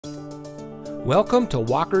Welcome to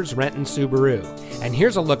Walker's Renton Subaru, and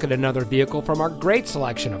here's a look at another vehicle from our great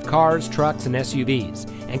selection of cars, trucks, and SUVs,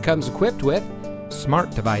 and comes equipped with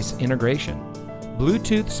smart device integration,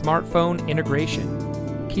 Bluetooth smartphone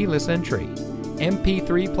integration, keyless entry,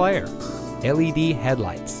 MP3 player, LED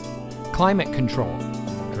headlights, climate control,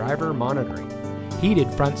 driver monitoring, heated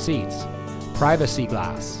front seats, privacy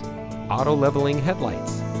glass, auto leveling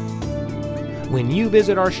headlights. When you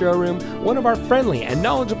visit our showroom, one of our friendly and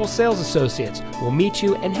knowledgeable sales associates will meet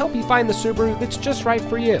you and help you find the Subaru that's just right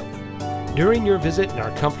for you. During your visit in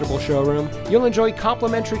our comfortable showroom, you'll enjoy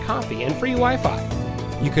complimentary coffee and free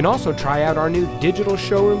Wi-Fi. You can also try out our new digital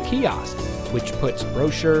showroom kiosk, which puts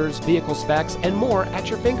brochures, vehicle specs, and more at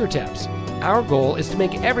your fingertips. Our goal is to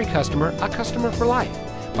make every customer a customer for life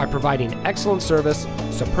by providing excellent service,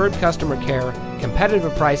 superb customer care,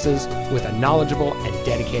 competitive prices, with a knowledgeable and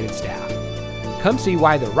dedicated staff. Come see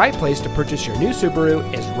why the right place to purchase your new Subaru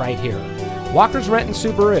is right here. Walker's Renton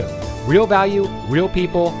Subaru. Real value, real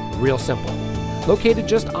people, real simple. Located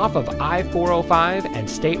just off of I-405 and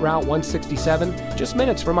State Route 167, just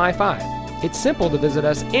minutes from I-5. It's simple to visit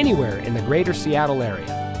us anywhere in the greater Seattle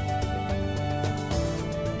area.